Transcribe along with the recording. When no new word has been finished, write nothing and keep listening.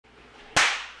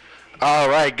All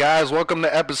right, guys, welcome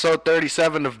to episode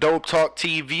 37 of DopeTalk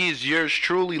Tv. It's yours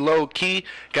truly, Low Key.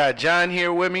 Got John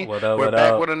here with me. What up, We're what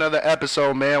back up? with another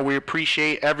episode, man. We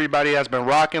appreciate everybody that's been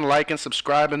rocking, liking,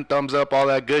 subscribing, thumbs up, all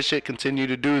that good shit. Continue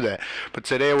to do that. But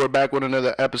today we're back with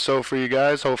another episode for you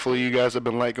guys. Hopefully you guys have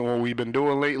been liking what we've been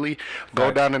doing lately. Go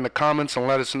Right. down in the comments and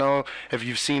let us know if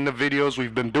you've seen the videos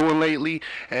we've been doing lately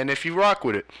and if you rock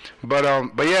with it. But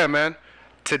yeah, man.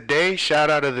 Today, shout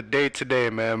out of the day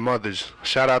today, man. Mothers.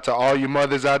 Shout out to all you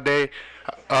mothers out there.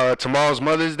 Tomorrow's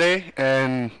Mother's Day,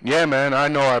 and yeah, man, I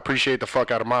know I appreciate the fuck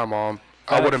out of my mom.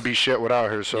 I Facts. wouldn't be shit without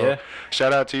her. So, Yeah.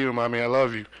 shout out to you, mommy. I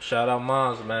love you. Shout out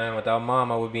moms, man. Without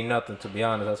mom, I would be nothing, to be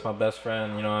honest. That's my best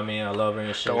friend, you know what I mean? I love her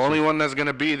and shit. The only one that's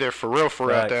gonna be there for real at the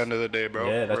Facts. end of the day, bro.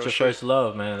 Yeah, that's Real your shit. first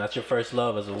love, man. That's your first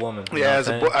love as a woman. You know Yeah, what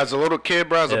I'm saying? as a little kid,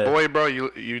 bro, as a Yeah. boy, bro,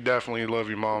 you definitely love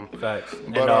your mom. Facts.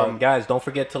 But, And guys, don't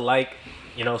forget to like,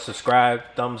 subscribe,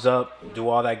 thumbs up, do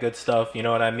all that good stuff. You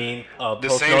know what I mean? The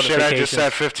Post same shit I just notifications.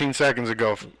 said 15 seconds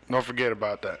ago. Don't forget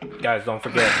about that. Guys, don't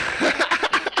forget.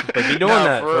 They be doing Nah,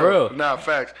 that, for real. Nah,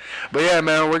 facts. But yeah,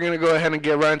 man, we're going to go ahead and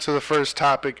get right into the first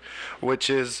topic, which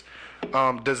is,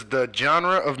 does the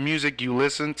genre of music you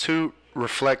listen to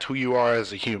reflect who you are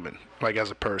as a human, like as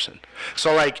a person?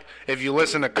 So, like, if you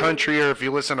listen to country or if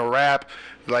you listen to rap,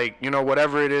 like,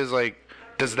 whatever it is, like,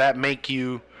 does that make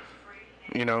you,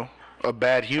 a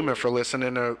bad human for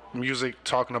listening to music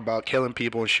talking about killing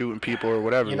people and shooting people or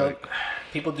whatever?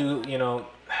 People do,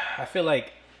 I feel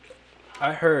like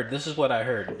this is what I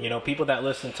heard. People that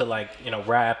listen to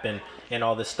rap and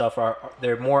all this stuff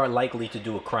they're more likely to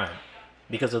do a crime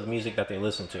because of the music that they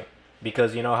listen to.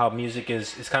 Because you know how music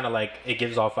is kind of like it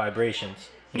gives off vibrations.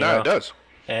 It does.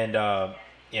 And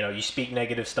you speak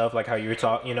negative stuff like how you were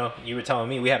you were telling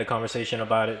me, we had a conversation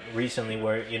about it recently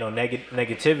where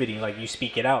negativity, like you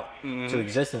speak it out to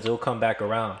existence, it'll come back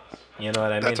around. You know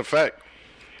what I mean? That's a fact.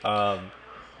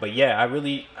 But yeah, I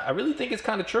really think it's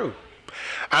kind of true.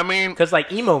 I mean, Because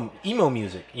like emo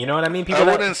music, you know what I mean? I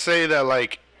wouldn't say that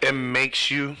like it makes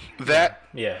you that.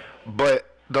 Yeah. But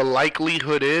the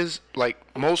likelihood is, like,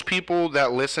 most people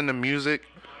that listen to music,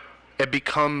 it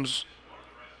becomes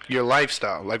your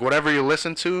lifestyle. Like, whatever you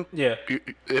listen to, Yeah.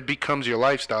 it becomes your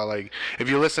lifestyle. Like, if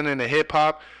you're listening to hip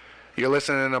hop, you're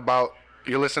listening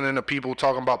to people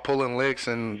talking about pulling licks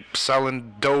and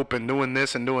selling dope and doing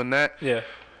this and doing that. Yeah.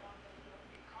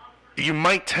 You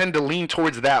might tend to lean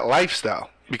towards that lifestyle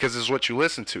because it's what you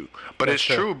listen to. But That's it's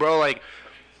true. true, bro. Like,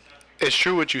 it's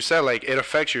true what you said. Like, it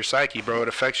affects your psyche, bro. It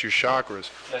affects your chakras.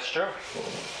 That's true.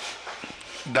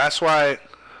 That's why,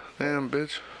 damn,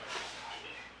 bitch.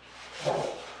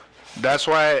 That's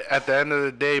why at the end of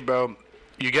the day, bro,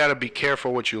 you gotta be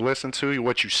careful what you listen to,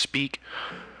 what you speak.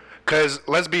 Cause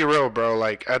let's be real, bro.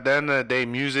 Like, at the end of the day,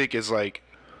 music is like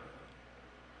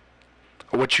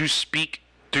what you speak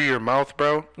through your mouth,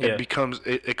 bro. Yeah. It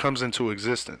comes into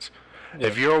existence. Yeah.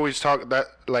 If you're always talking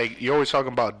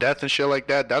about death and shit like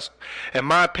that, that's, in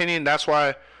my opinion, that's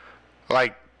why,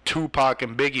 like, Tupac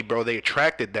and Biggie, bro, they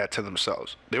attracted that to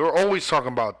themselves. They were always talking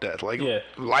about death, like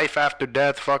life after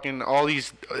death, fucking all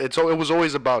these. It was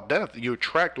always about death. You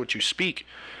attract what you speak.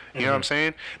 You know what I'm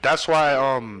saying? That's why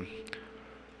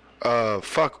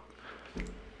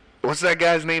what's that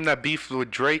guy's name that beefed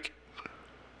with Drake?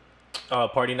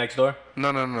 Party Next Door.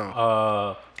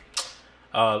 No.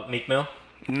 Meek Mill.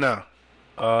 No.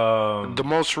 The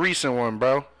most recent one,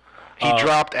 bro. He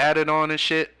dropped Added On and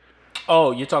shit.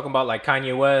 Oh, you're talking about like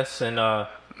Kanye West and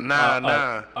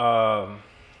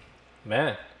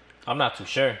man, I'm not too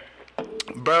sure.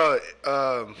 Bro,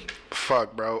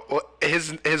 fuck, bro.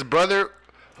 His brother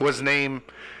was named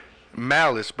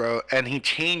Malice, bro, and he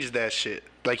changed that shit.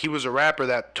 Like, he was a rapper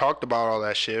that talked about all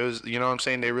that shit. It was, you know what I'm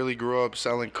saying? They really grew up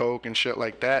selling coke and shit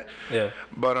like that. Yeah.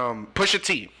 But Pusha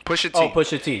T. Oh,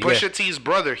 Pusha T. Pusha T's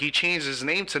brother, he changed his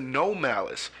name to No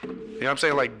Malice. You know what I'm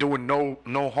saying? Like, doing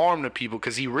no harm to people,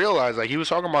 because he realized, like, he was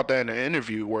talking about that in an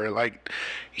interview where, like,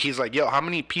 he's like, yo, how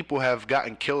many people have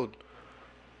gotten killed,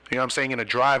 you know what I'm saying, in a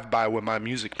drive-by with my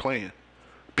music playing?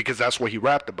 Because that's what he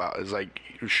rapped about. It's like,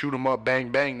 you shoot 'em up, bang,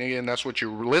 bang, nigga, and that's what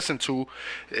you listen to.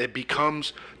 It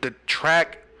becomes the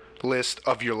track list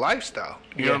of your lifestyle.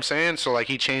 You know what I'm saying? So, like,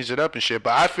 he changed it up and shit.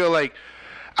 But I feel like,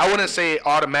 I wouldn't say it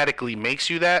automatically makes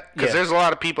you that, because there's a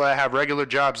lot of people that have regular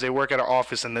jobs. They work at an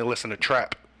office and they listen to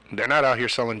trap. They're not out here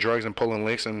selling drugs and pulling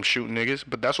licks and shooting niggas,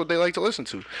 but that's what they like to listen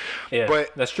to. Yeah, but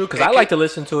that's true, because I like to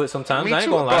listen to it sometimes. Me I ain't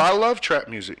too, gonna bro. lie. I love trap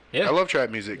music. Yeah. I love trap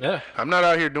music. Yeah. I'm not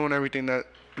out here doing everything that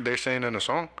they're saying in a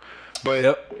song,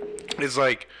 but it's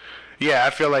like, yeah, I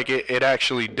feel like it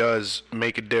actually does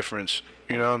make a difference.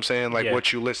 You know what I'm saying? Like Yeah.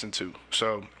 what you listen to.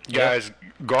 So, guys,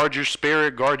 guard your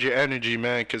spirit, guard your energy,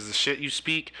 man, because the shit you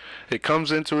speak, it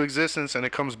comes into existence and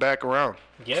it comes back around.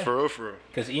 Yeah. For real, for real.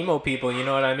 Because emo people, you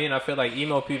know what I mean? I feel like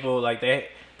emo people, like, they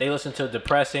listen to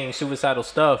depressing, suicidal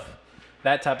stuff.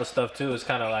 That type of stuff, too, is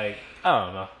kind of like, I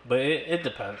don't know. But it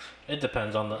depends. It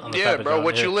depends on the Yeah, type of bro, genre.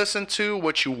 what Yeah. you listen to,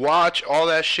 what you watch, all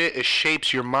that shit, it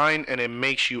shapes your mind and it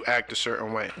makes you act a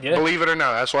certain way. Yeah. Believe it or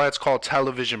not, that's why it's called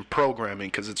television programming,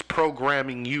 because it's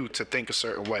programming you to think a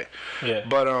certain way. Yeah.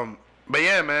 But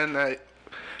yeah, man,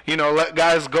 you know,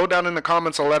 guys, go down in the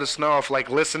comments and let us know if,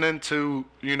 like, listening to,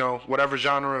 you know, whatever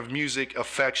genre of music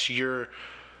affects your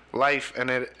life and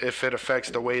if it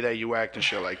affects the way that you act and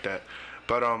shit like that.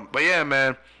 But yeah,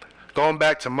 man, going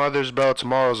back to Mother's, bro,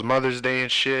 tomorrow's Mother's Day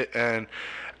and shit, and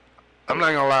I'm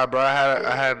not gonna lie, bro,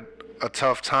 I had a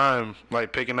tough time,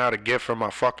 like, picking out a gift for my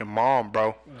fucking mom,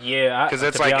 bro. Yeah. Because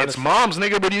it's like, it's mom's,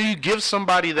 nigga, but you give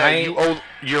somebody that you owe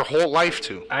your whole life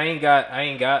to. I ain't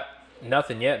got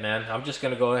nothing yet, man. I'm just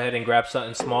gonna go ahead and grab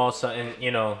something small, something, you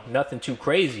know, nothing too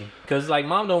crazy. Cause like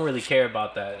mom don't really care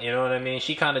about that. You know what I mean?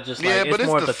 She kind of just like, Yeah, but it's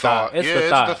more of the thought. It's the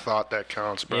thought. It's the thought that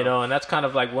counts, bro. You know, and that's kind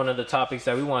of like one of the topics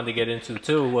that we wanted to get into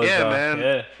too. Was, yeah, man.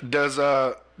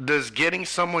 Yeah. Does getting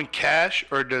someone cash,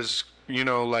 or does, you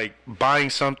know, like, buying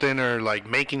something or like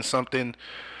making something,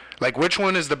 like, which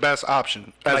one is the best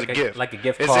option as Like a gift? like a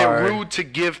gift Is card. it rude to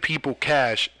give people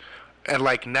cash and,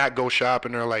 like, not go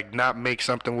shopping or, like, not make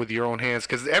something with your own hands?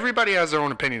 Because everybody has their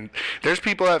own opinion. There's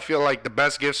people that feel like the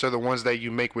best gifts are the ones that you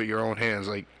make with your own hands.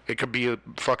 Like, it could be a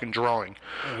fucking drawing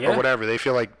or whatever. They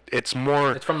feel like it's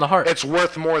more. It's from the heart. It's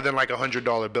worth more than, like,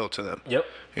 $100 bill to them. Yep.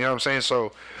 You know what I'm saying?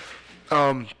 So,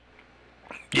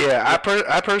 yeah,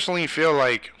 I personally feel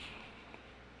like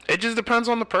it just depends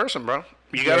on the person, bro.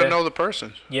 You gotta know the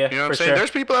person. Yeah, you know what I'm for saying? sure. There's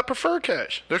people that prefer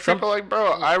cash. There's people like,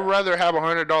 bro, I'd rather have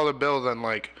 $100 bill than,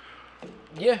 like,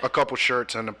 a couple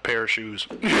shirts and a pair of shoes.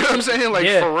 You know what I'm saying? Like,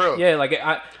 for real. Yeah, like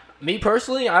me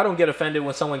personally, I don't get offended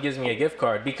when someone gives me a gift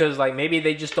card because, like, maybe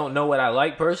they just don't know what I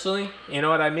like personally. You know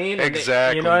what I mean? And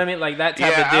Exactly. you know what I mean? Like that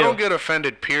type of deal. I don't get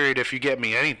offended, period, if you get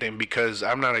me anything, because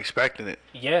I'm not expecting it.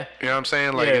 Yeah. You know what I'm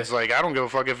saying? Like, it's like, I don't give a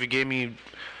fuck if you gave me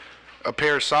a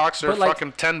pair of socks or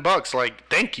fucking $10. Like,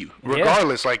 thank you.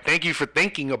 Regardless, like, thank you for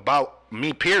thinking about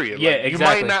me, period. Yeah, like,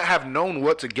 exactly. You might not have known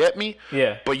what to get me,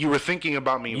 but you were thinking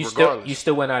about me regardless. You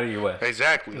still went out of your way.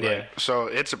 Exactly. Yeah. Like, so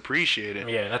it's appreciated.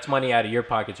 Yeah, that's money out of your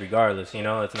pockets regardless, you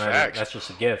know? It's not that's just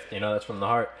a gift, you know, that's from the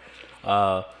heart.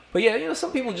 But yeah, you know,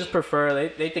 some people just prefer,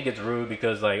 they think it's rude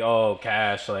because, like, oh,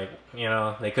 cash, like, you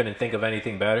know, they couldn't think of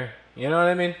anything better. You know what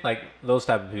I mean? Like, those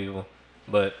type of people.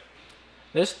 But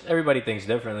everybody thinks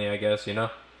differently, I guess, you know?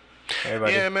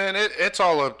 Everybody. Yeah, man, it's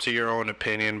all up to your own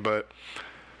opinion, but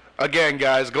again,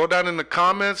 guys, go down in the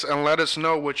comments and let us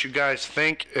know what you guys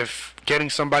think. If getting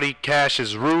somebody cash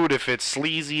is rude, if it's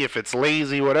sleazy, if it's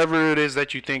lazy, whatever it is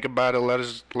that you think about it,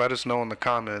 let us know in the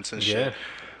comments and shit.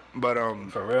 But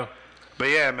for real. But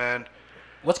yeah, man.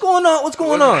 What's going on? What's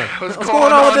going on? What's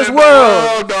going on with this in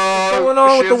world? The dog? What's going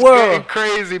on with the Shit's world? getting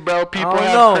crazy, bro. People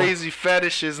have crazy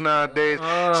fetishes nowadays.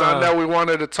 Something that we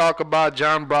wanted to talk about,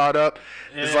 John brought up.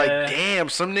 It's like, damn,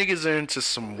 some niggas are into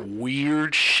some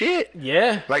weird shit.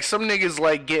 Yeah. Like, some niggas,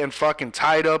 like, getting fucking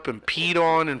tied up and peed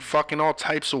on and fucking all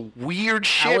types of weird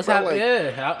shit,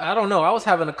 I don't know. I was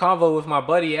having a convo with my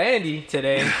buddy Andy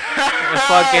today. And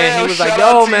he was Shout like, out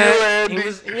yo, to man. you, He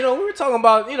was, you know, we were talking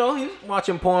about, you know, he was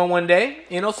watching porn one day.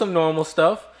 You know, some normal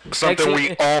stuff. Something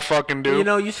we all fucking do. You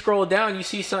know, you scroll down, you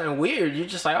see something weird. You're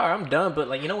just like, all right, I'm done. But,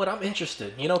 like, you know what? I'm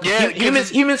interested. You know,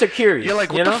 humans are curious. You're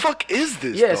like, what the fuck is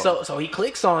this? Yeah, so he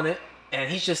clicks on it,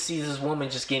 and he just sees this woman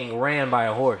just getting ran by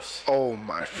a horse. Oh,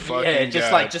 my fucking Yeah,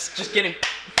 just God. like, just getting...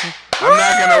 I'm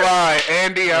not gonna lie,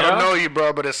 Andy, I don't know you,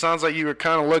 bro, but it sounds like you were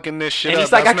kind of looking this shit up. And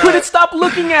he's up. like, I couldn't stop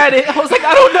looking at it. I was like,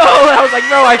 I don't know. I was like,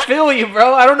 bro, I feel you,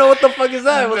 bro. I don't know what the fuck is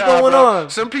that. What's going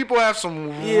on? Some people have some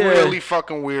really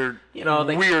fucking weird, you know,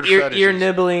 like weird ear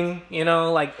nibbling, you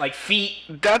know, like feet.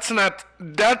 That's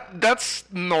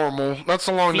normal. That's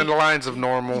along the lines of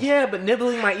normal. Yeah, but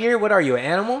nibbling my ear, what are you, an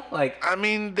animal? Like, I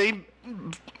mean,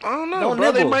 I don't know,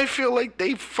 bro. They might feel like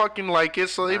they fucking like it,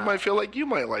 so they might feel like you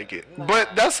might like it.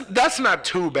 But that's not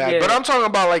too bad. But I'm talking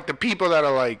about, like, the people that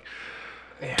are, like,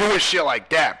 doing shit like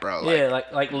that, bro.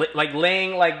 Like, like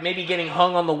laying, like, maybe getting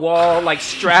hung on the wall, like,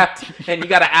 strapped, and you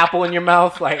got an apple in your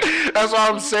mouth, like. That's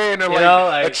what I'm saying. And,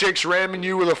 like, a chick's ramming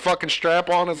you with a fucking strap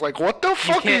on. It's like, what the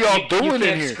fuck are y'all doing in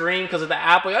here? You can't scream because of the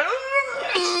apple.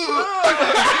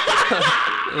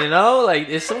 You know, like,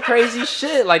 it's some crazy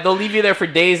shit. Like, they'll leave you there for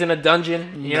days in a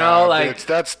dungeon. You know, like,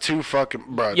 that's too fucking,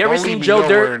 bro. You ever seen Joe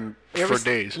Dirt? For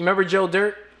days. You remember Joe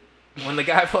Dirt? When the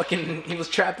guy he was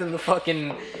trapped in the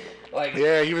fucking Like,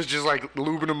 yeah, he was just like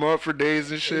lubing him up for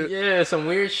days and shit. yeah, some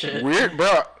weird shit. Weird,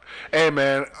 bro. Hey,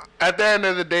 man. At the end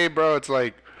of the day, bro, it's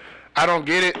like I don't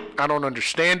get it. I don't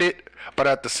understand it. But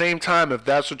at the same time, if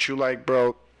that's what you like,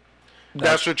 bro,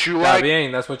 that's what you like.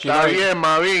 Bien, that's what you like. Yeah,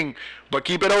 Marine. But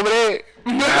keep it over there.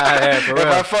 Yeah, for real.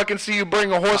 If I fucking see you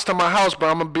bring a horse to my house, bro,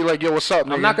 I'm gonna be like, yo, what's up,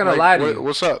 nigga? I'm not gonna lie to you.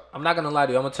 What's up? I'm not gonna lie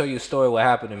to you. I'm gonna tell you a story what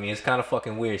happened to me. It's kind of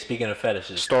fucking weird. Speaking of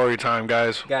fetishes. Story time,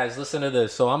 guys. Guys, listen to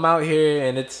this. So I'm out here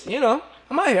and it's, you know,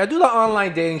 I'm out here. I do the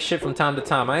online dating shit from time to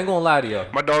time. I ain't gonna lie to you.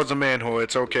 My dog's a man whore.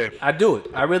 It's okay. I do it.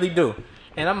 I really do.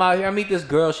 And I'm out here. I meet this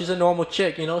girl. She's a normal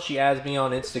chick. You know, she adds me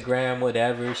on Instagram,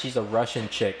 whatever. She's a Russian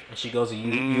chick. And she goes to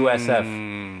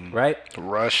USF, right?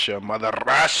 Russia, mother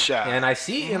Russia. And I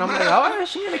see, and I'm like, oh,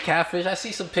 she in a catfish. I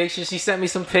see some pictures. She sent me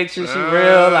some pictures. She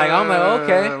real. Like, I'm like,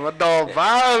 okay. My dog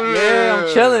violent. Yeah,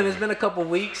 I'm chilling. It's been a couple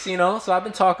weeks, you know. So I've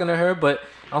been talking to her, but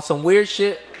on some weird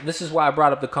shit. This is why I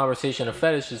brought up the conversation of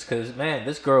fetishes, because, man,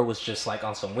 this girl was just, like,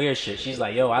 on some weird shit. She's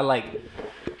like, yo, I like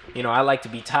to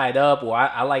be tied up, or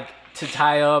I like to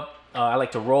tie up. I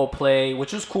like to role play,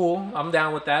 which was cool. I'm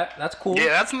down with that. That's cool.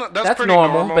 Yeah, that's pretty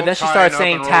normal. But then she started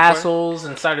saying tassels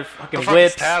and started fucking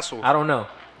whips. Tassels? I don't know.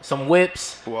 Some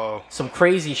whips. Whoa. Some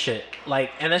crazy shit.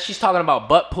 Like, and then she's talking about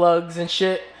butt plugs and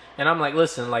shit. And I'm like,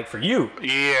 listen, like for you.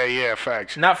 Yeah,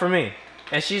 facts. Not for me.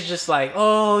 And she's just like,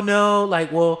 oh no,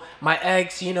 like, well, my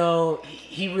ex, you know,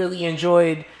 he really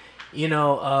enjoyed, you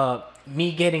know,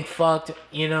 me getting fucked,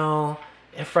 you know,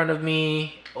 in front of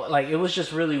me. Like, it was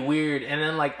just really weird. And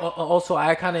then, like, also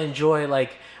I kind of enjoy,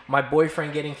 like, my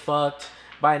boyfriend getting fucked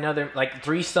by another, like,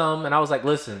 threesome. And I was like,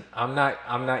 listen, I'm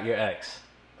not your ex.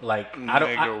 Like,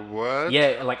 Nigga, what?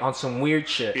 Yeah, like, on some weird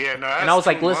shit. Yeah, no, and I was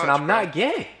like, listen, much, I'm bro. not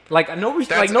gay. Like, no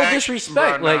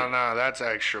disrespect. Bro, like, no, that's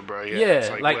extra, bro. Yeah, yeah,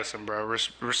 it's like, listen, bro,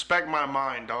 respect my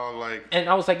mind, dog. Like, and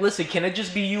I was like, listen, can it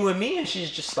just be you and me? And she's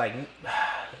just like,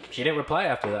 she didn't reply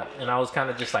after that. And I was kind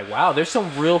of just like, wow, there's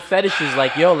some real fetishes.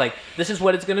 Like, yo, like, this is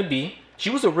what it's gonna be. She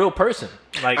was a real person.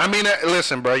 Like, I mean,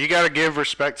 listen, bro, you gotta give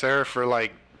respect to her for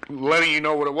like letting you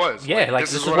know what it was. Yeah, like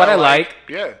this is what I like.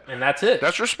 Yeah, and that's it.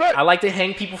 That's respect. I like to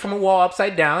hang people from a wall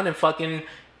upside down and fucking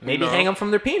maybe hang them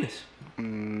from their penis.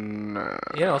 Nah,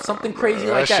 you know, something crazy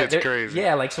like that. Shit's crazy.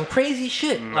 Yeah, like some crazy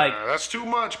shit. Like, that's too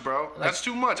much, bro. That's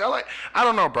too much. I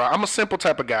don't know, bro. I'm a simple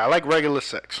type of guy. I like regular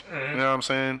sex. You know what I'm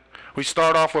saying? We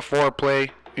start off with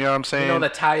foreplay. You know what I'm saying? You know, the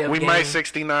tie-up We game. might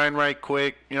 69 right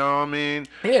quick. You know what I mean?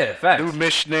 Yeah, facts. Do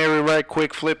missionary right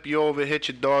quick, flip you over, hit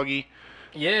your doggy.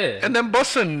 Yeah. And then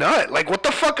bust a nut. Like, what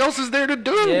the fuck else is there to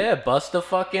do? Yeah, bust a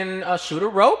fucking, shoot a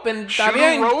rope and shoot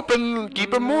a rope and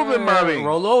keep it moving, mommy.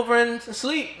 Roll over and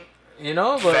sleep. You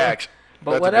know? But, facts.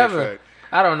 But That's whatever.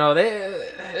 I don't know.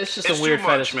 It's just a weird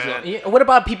fetish. Man. Yeah, what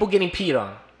about people getting peed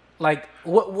on? Like,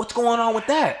 what's going on with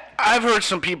that? I've heard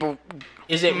some people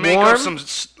Is it make warm? up some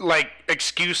like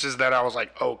excuses that I was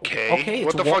like, okay,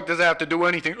 what the fuck does that have to do with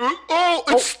anything?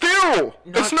 It's sterile.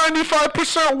 It's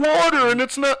 95% water, and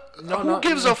it's not. Who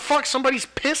gives a fuck? Somebody's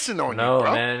pissing on you, bro.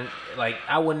 No, man. Like,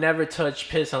 I would never touch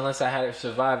piss unless I had to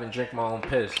survive and drink my own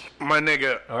piss. My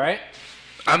nigga. All right.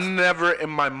 I'm never in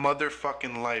my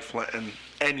motherfucking life letting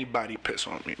anybody piss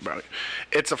on me, bro.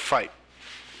 It's a fight.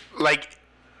 Like,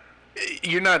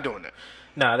 you're not doing that.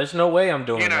 Nah, there's no way I'm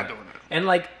doing that. You're not doing that. And,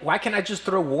 like, why can't I just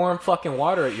throw warm fucking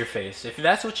water at your face? If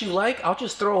that's what you like, I'll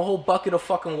just throw a whole bucket of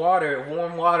fucking water,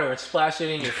 warm water, and splash it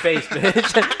in your face,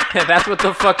 bitch. If that's what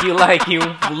the fuck you like, you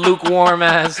lukewarm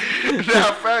ass.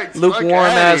 Nah, facts. Lukewarm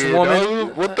ass woman.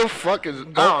 Dog. What the fuck is... I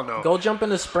don't know. Go jump in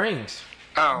the springs.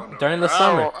 I don't know. During the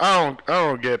summer. I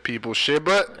don't get people shit,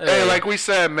 but hey, like we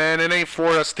said, man, it ain't for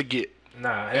us to get.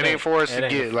 Nah, it ain't for us to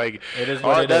get. Like, it is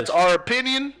what that's our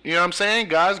opinion. You know what I'm saying?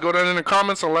 Guys, go down in the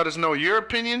comments and let us know your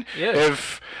opinion. Yeah.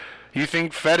 If you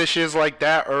think fetishes like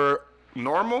that are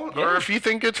normal, or if you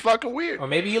think it's fucking weird. Or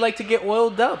maybe you like to get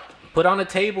oiled up. Put on a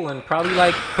table and probably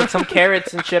like put some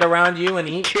carrots and shit around you and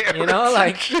eat. Carrots, you know,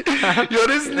 like yo,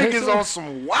 this nigga's on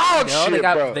some wild shit,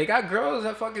 bro. They got girls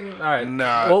that fucking all right.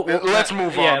 Nah, let's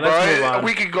move on, bro. Let's move on.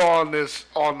 We could go on this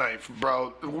all night,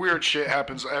 bro. Weird shit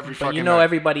happens every fucking night. You know,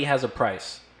 everybody has a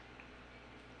price.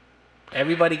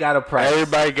 Everybody got a price.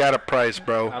 Everybody got a price,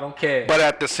 bro. I don't care. But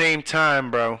at the same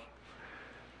time, bro,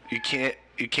 you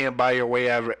can't buy your way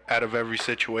out of every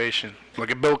situation. Look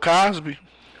at Bill Cosby.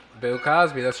 Bill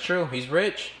Cosby, that's true. He's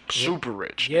rich. Super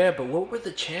rich. Yeah, but what were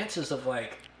the chances of,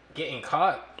 like, getting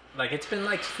caught? Like, it's been,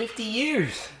 like, 50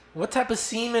 years. What type of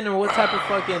semen or what type of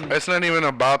fucking... It's not even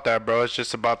about that, bro. It's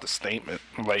just about the statement.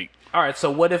 Like... All right,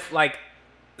 so what if, like...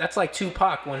 That's like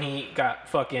Tupac when he got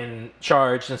fucking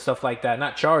charged and stuff like that.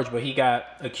 Not charged, but he got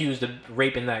accused of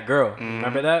raping that girl.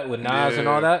 Remember that? With Nas and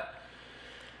all that?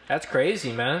 That's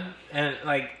crazy, man. And,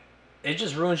 like... it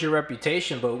just ruins your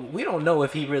reputation. But we don't know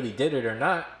if he really did it or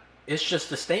not. It's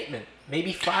just a statement.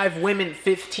 Maybe 5 women,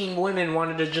 15 women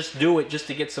wanted to just do it just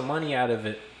to get some money out of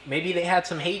it. Maybe they had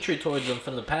some hatred towards them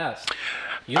from the past.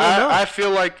 You don't know. I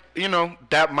feel like,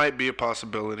 that might be a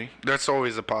possibility. That's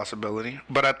always a possibility.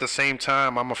 But at the same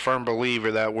time, I'm a firm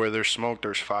believer that where there's smoke,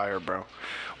 there's fire, bro.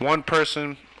 One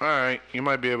person, all right, you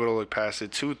might be able to look past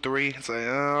it. 2, 3, it's like,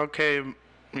 okay,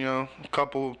 a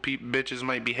couple bitches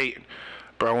might be hating.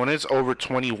 Bro, when it's over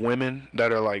 20 women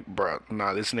that are like, bro,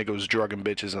 nah, this nigga was drugging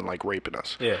bitches and like raping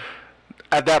us. Yeah.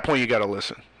 At that point, you gotta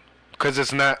listen, cause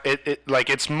it's not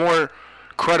it's more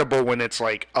credible when it's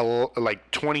like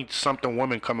 20 something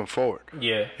women coming forward.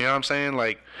 Yeah. You know what I'm saying?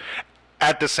 Like,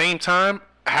 at the same time,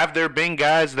 have there been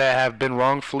guys that have been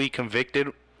wrongfully convicted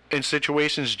in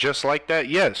situations just like that?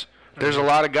 Yes. There's a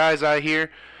lot of guys out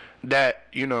here that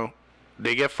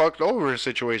they get fucked over in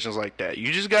situations like that.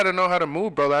 You just got to know how to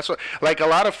move, bro. That's what, like, a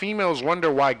lot of females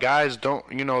wonder why guys don't,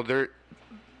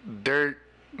 they're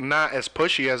not as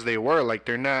pushy as they were. Like,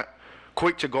 they're not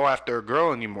quick to go after a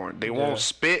girl anymore. They won't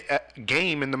spit at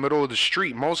game in the middle of the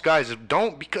street. Most guys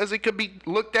don't, because it could be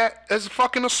looked at as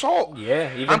fucking assault.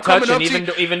 Yeah, even touching,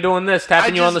 even doing this,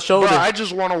 tapping you on the shoulder. Bro, I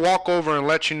just want to walk over and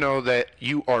let you know that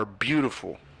you are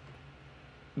beautiful.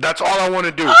 That's all I want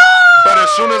to do. But as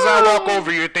soon as I walk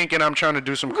over, you're thinking I'm trying to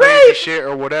do some crazy shit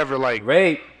or whatever. Like,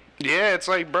 rape. Yeah, it's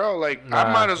like, bro, like,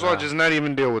 I might as well just not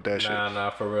even deal with that shit.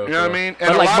 Nah, for real. You know what I mean?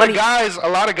 And a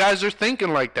lot of guys are thinking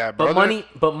like that, bro.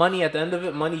 But money at the end of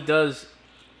it, money does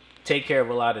take care of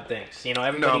a lot of things.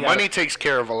 Money takes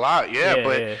care of a lot,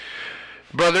 but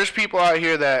bro, there's people out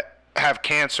here that have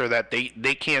cancer that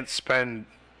they can't spend.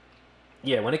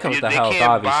 Yeah, when it comes to health, They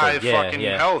obviously. can't buy fucking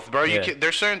health, bro.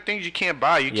 There's certain things you can't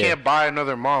buy. You can't buy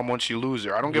another mom once you lose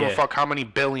her. I don't give a fuck how many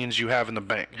billions you have in the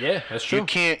bank. Yeah, that's true. You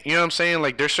can't, you know what I'm saying?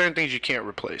 Like, there's certain things you can't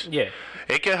replace. Yeah.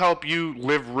 It can help you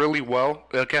live really well.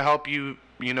 It can help you,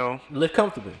 live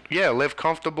comfortably. Yeah, live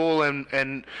comfortable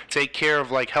and take care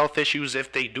of, like, health issues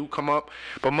if they do come up.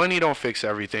 But money don't fix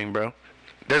everything, bro.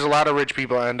 There's a lot of rich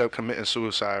people that end up committing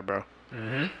suicide, bro.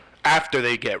 Mm-hmm. After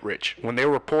they get rich. When they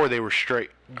were poor, they were straight.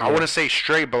 Yeah. I wouldn't say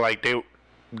straight, but like they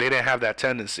didn't have that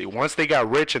tendency. Once they got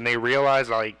rich and they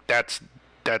realized like that's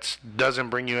doesn't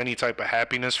bring you any type of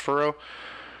happiness for real,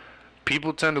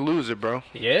 people tend to lose it, bro.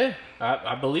 Yeah,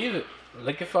 I believe it.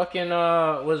 Look at fucking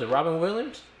what is it, Robin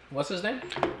Williams? What's his name?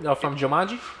 No, from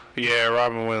Jumanji. Yeah,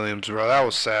 Robin Williams, bro. That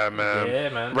was sad, man. Yeah,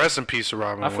 man. Rest in peace to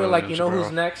Robin Williams. I feel like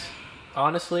who's next.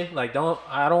 Honestly, like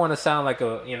I don't want to sound like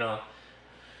a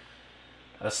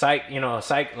like,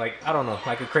 I don't know,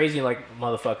 like a crazy, like,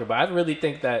 motherfucker. But I really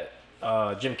think that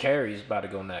Jim Carrey's about to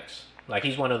go next. Like,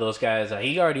 he's one of those guys that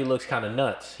he already looks kind of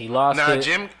nuts. He lost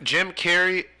it. Jim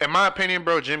Carrey, in my opinion,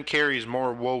 bro, Jim Carrey is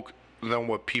more woke than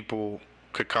what people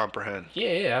could comprehend.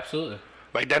 Yeah, absolutely.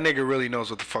 Like, that nigga really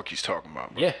knows what the fuck he's talking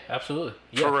about, bro. Yeah, absolutely.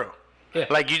 Yeah. For real. Yeah.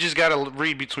 Like, you just got to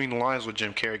read between the lines with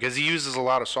Jim Carrey, because he uses a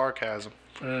lot of sarcasm.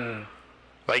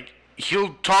 Like,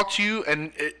 he'll talk to you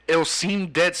and it'll seem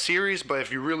dead serious, but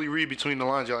if you really read between the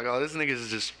lines, you're like, oh, this nigga is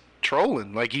just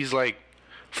trolling. Like, he's like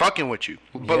fucking with you,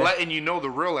 but letting you know the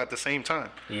real at the same time.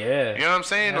 Yeah. You know what I'm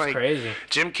saying? That's like, crazy.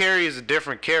 Jim Carrey is a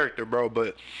different character, bro,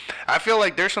 but I feel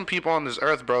like there's some people on this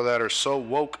earth, bro, that are so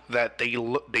woke that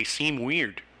they seem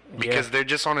weird. Because they're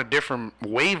just on a different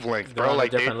wavelength, bro.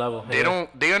 Like, different level.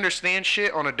 They understand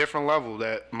shit on a different level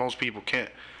that most people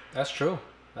can't. That's true.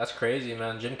 That's crazy,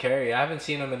 man. Jim Carrey. I haven't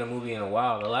seen him in a movie in a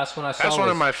while. The last one I saw That's one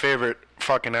of my favorite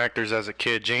fucking actors as a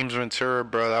kid. James Ventura,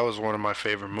 bro. That was one of my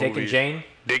favorite movies. Dick and Jane?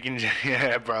 Dick and Jane.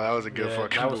 Yeah, bro. That was a good fucking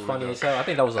movie. That was funny as hell. I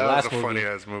think that was the last movie. That was a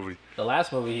funny-ass movie. The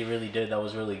last movie he really did that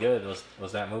was really good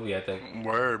was that movie, I think.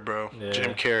 Word, bro. Yeah.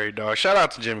 Jim Carrey, dog. Shout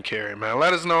out to Jim Carrey, man.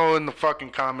 Let us know in the fucking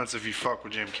comments if you fuck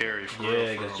with Jim Carrey.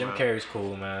 Yeah, because Jim Carrey's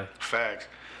cool, man. Facts.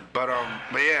 But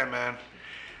yeah, man.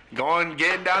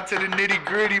 Getting down to the nitty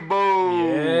gritty,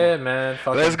 boo. Yeah, man.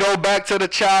 Let's go back to the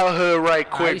childhood right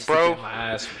quick, bro. My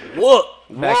ass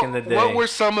whooped back in the day. What were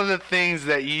some of the things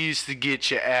that you used to get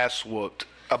your ass whooped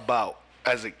about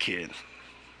as a kid?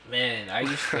 Man, I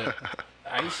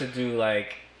used to do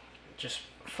like just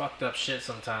fucked up shit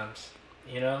sometimes.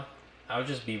 I would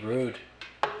just be rude,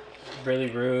 really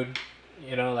rude.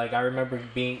 Like, I remember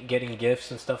getting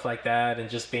gifts and stuff like that, and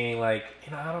just being like,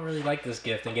 I don't really like this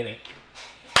gift, and getting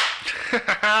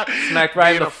smacked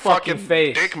right in the fucking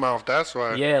face. Dick mouth, that's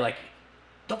why. Yeah, like,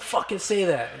 don't fucking say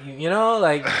that.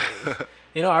 Like,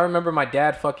 I remember my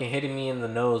dad fucking hitting me in the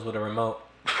nose with a remote.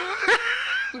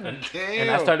 And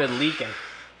I started leaking.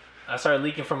 I started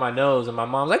leaking from my nose, and my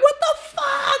mom's like, "What the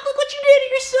fuck? Look what you did to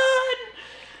your son."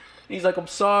 He's like, "I'm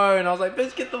sorry," and I was like,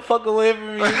 "Bitch, get the fuck away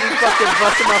from me! You fucking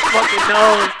busting my fucking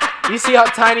nose." You see how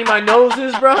tiny my nose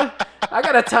is, bro? I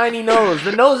got a tiny nose.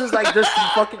 The nose is like this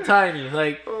fucking tiny.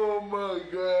 Like, oh my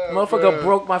god, motherfucker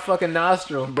broke my fucking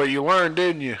nostril. But you learned,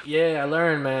 didn't you? Yeah, I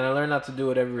learned, man. I learned not to do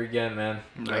it ever again, man.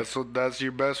 That's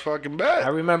your best fucking bet. I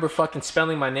remember fucking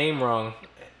spelling my name wrong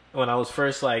when I was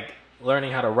first like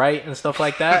learning how to write and stuff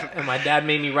like that. And my dad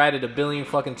made me write it a billion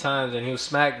fucking times, and he would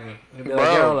smack me. He'd be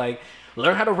like, yo, like,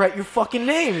 learn how to write your fucking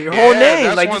name, your whole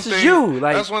name. Like, this is you.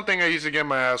 Like, that's one thing I used to get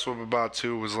my ass whooped about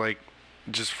too, was like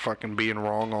just fucking being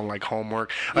wrong on like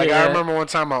homework. Like I remember one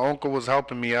time my uncle was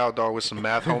helping me out, dog, with some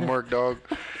math homework, dog.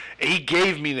 He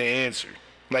gave me the answer.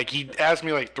 Like, he asked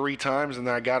me like 3 times, and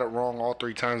then I got it wrong all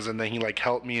 3 times, and then he like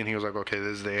helped me, and he was like, okay,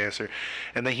 this is the answer.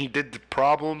 And then he did the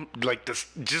problem like this,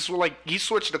 just like he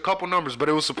switched a couple numbers, but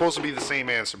it was supposed to be the same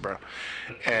answer, bro.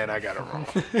 And I got it wrong.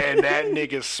 And that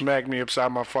nigga smacked me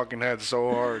upside my fucking head so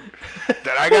hard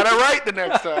that I got it right the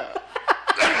next time.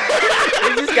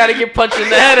 You just gotta get punched in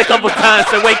the head a couple times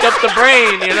to wake up the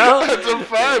brain, you know? That's a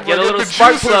fact. Get a little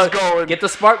spark plug. Going. Get the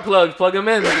spark plugs, plug them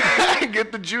in.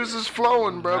 Get the juices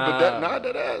flowing, bro. But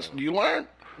that ass. You learn.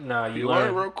 No, you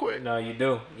learn real quick. No, you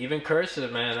do. Even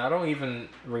cursive, man. I don't even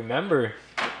remember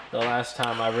the last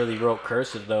time I really wrote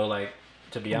cursive, though. Like,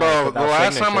 to be honest, bro, the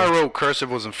last time I wrote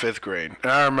cursive was in 5th grade.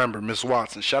 And I remember Miss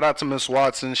Watson. Shout out to Miss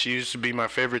Watson. She used to be my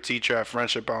favorite teacher at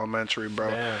Friendship Elementary,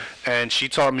 bro. Damn. And she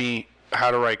taught me how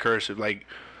to write cursive. Like,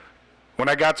 when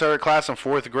I got to her class in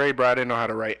 4th grade, bro, I didn't know how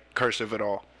to write cursive at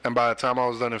all. And by the time I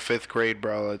was done in 5th grade,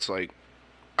 bro, it's like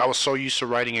I was so used to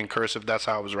writing in cursive. That's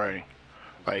how I was writing.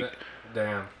 Like,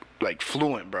 damn. Like,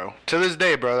 fluent, bro. To this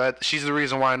day, bro, she's the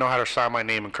reason why I know how to sign my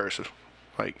name in cursive.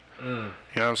 Like, you know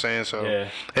what I'm saying? So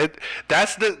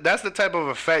that's the type of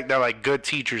effect that like good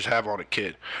teachers have on a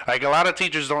kid. Like, a lot of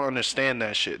teachers don't understand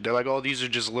that shit. They're like, oh, these are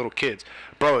just little kids.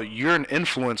 Bro, you're an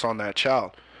influence on that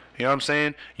child. You know what I'm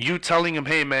saying? You telling them,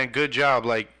 hey, man, good job,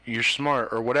 like, you're smart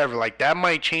or whatever, like, that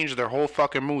might change their whole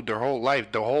fucking mood, their whole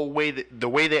life, the way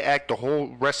they act the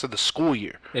whole rest of the school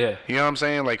year. Yeah. You know what I'm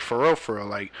saying? Like, for real.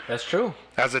 Like, that's true.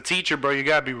 As a teacher, bro, you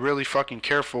gotta be really fucking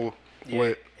careful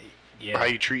with how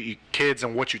you treat your kids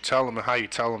and what you tell them and how you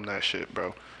tell them that shit,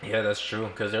 bro. Yeah, that's true,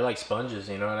 because they're like sponges,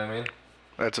 you know what I mean?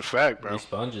 That's a fact, bro. They're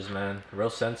sponges, man. Real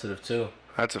sensitive, too.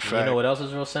 That's a fact. You know what else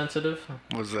is real sensitive?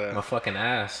 What's that? My fucking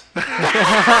ass.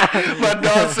 My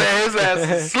dog said his ass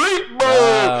is asleep, bro.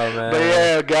 Oh, man. But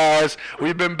yeah, guys,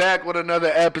 we've been back with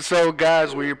another episode,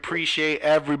 guys. We appreciate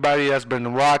everybody that's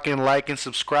been rocking, liking,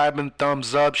 subscribing,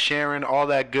 thumbs up, sharing, all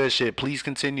that good shit. Please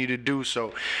continue to do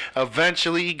so.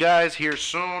 Eventually, guys, here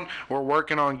soon, we're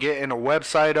working on getting a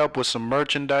website up with some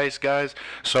merchandise, guys.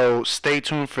 So stay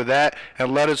tuned for that,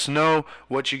 and let us know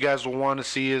what you guys will want to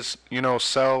see us, you know,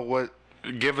 sell.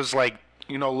 Give us, like,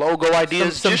 you know, logo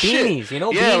ideas, some just beanies, shit. You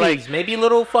know, beanies, like, maybe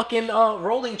little fucking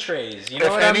rolling trays. You know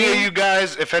what I mean?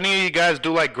 If any of you guys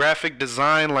do like graphic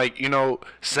design, like, you know,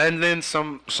 send in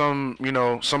some you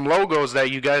know, some logos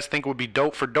that you guys think would be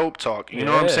dope for Dope Talk. You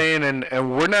know what I'm saying?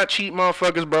 And we're not cheap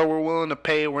motherfuckers, bro. We're willing to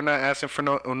pay. We're not asking for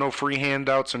no free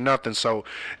handouts or nothing. So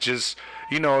just,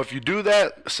 you know, if you do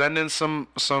that, send in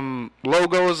some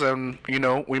logos, and, you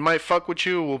know, we might fuck with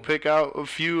you. We'll pick out a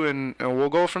few, and we'll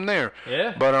go from there.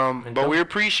 Yeah. But we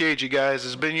appreciate you guys.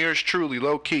 It's been yours truly,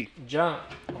 low key. Jump.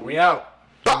 We out.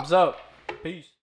 Thumbs up. Peace.